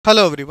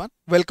Hello everyone,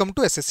 welcome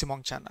to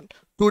SSCMONK channel.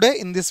 Today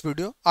in this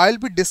video, I'll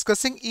be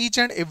discussing each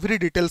and every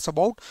details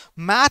about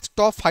math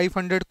top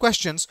 500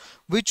 questions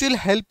which will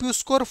help you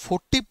score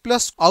 40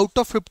 plus out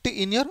of 50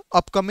 in your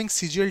upcoming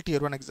CGL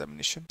Tier 1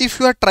 examination. If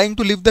you are trying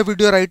to leave the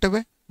video right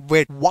away,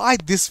 wait, why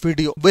this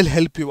video will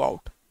help you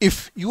out.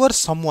 If you are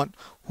someone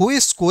who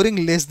is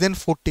scoring less than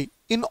 40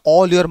 in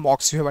all your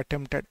mocks you have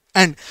attempted,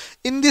 and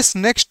in this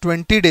next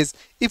 20 days,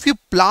 if you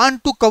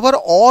plan to cover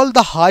all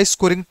the high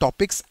scoring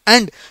topics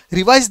and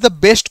revise the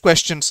best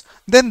questions,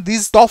 then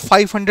this top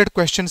 500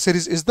 question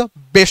series is the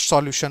best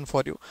solution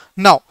for you.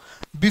 Now,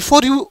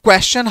 before you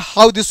question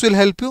how this will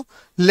help you,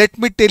 let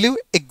me tell you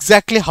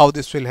exactly how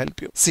this will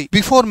help you. See,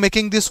 before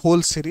making this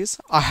whole series,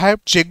 I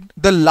have checked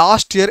the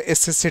last year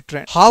SSC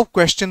trend, how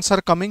questions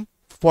are coming,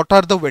 what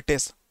are the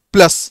weightages.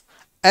 Plus,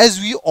 as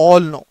we all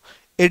know,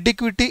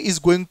 Educator is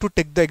going to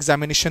take the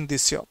examination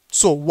this year.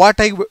 So what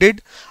I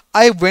did,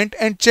 I went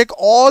and checked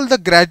all the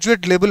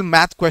graduate level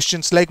math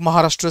questions like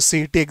Maharashtra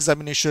CET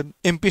examination,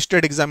 MP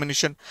State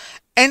examination,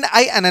 and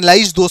I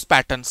analyzed those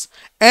patterns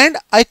and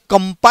I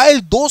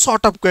compiled those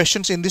sort of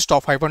questions in this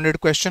top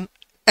 500 question.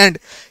 And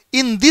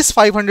in this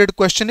 500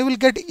 question, you will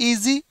get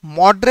easy,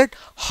 moderate,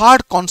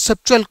 hard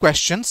conceptual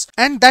questions,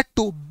 and that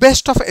too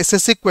best of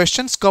SSC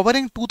questions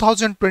covering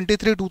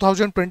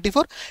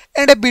 2023-2024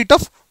 and a bit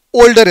of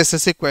older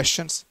SSC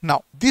questions.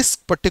 Now, this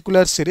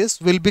particular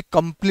series will be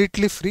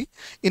completely free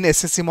in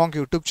SSCMONK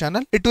YouTube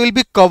channel. It will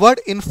be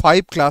covered in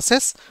 5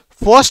 classes.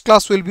 First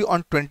class will be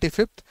on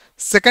 25th,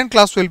 second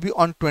class will be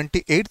on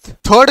 28th,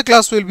 third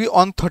class will be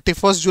on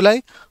 31st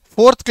July,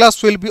 fourth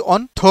class will be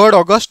on 3rd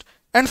August,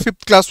 and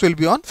fifth class will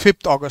be on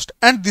 5th August.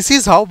 And this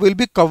is how we'll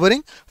be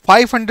covering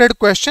 500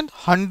 questions,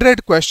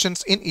 100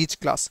 questions in each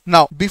class.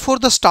 Now, before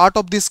the start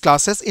of these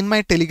classes, in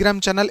my Telegram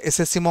channel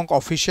SSCMONK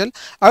Official,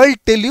 I will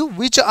tell you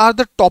which are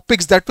the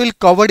topics that will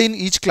covered in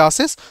each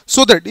classes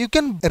so that you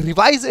can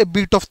revise a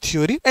bit of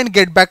theory and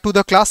get back to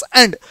the class.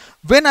 And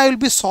when I will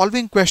be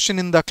solving question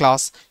in the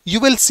class, you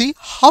will see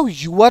how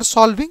you are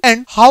solving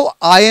and how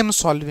I am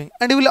solving,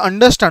 and you will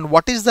understand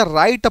what is the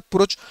right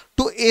approach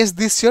to ace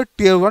this year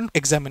Tier 1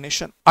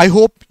 examination. I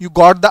hope you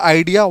got the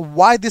idea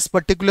why this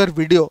particular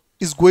video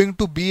is going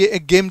to be a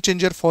game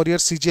changer for your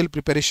CGL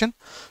preparation.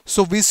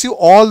 So wish you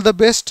all the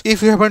best.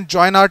 If you haven't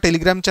joined our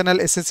Telegram channel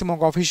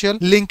SSCMONK Official,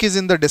 link is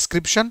in the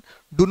description.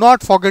 Do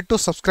not forget to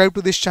subscribe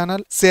to this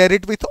channel, share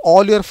it with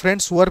all your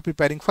friends who are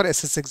preparing for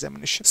SSC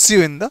examination. See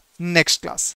you in the next class.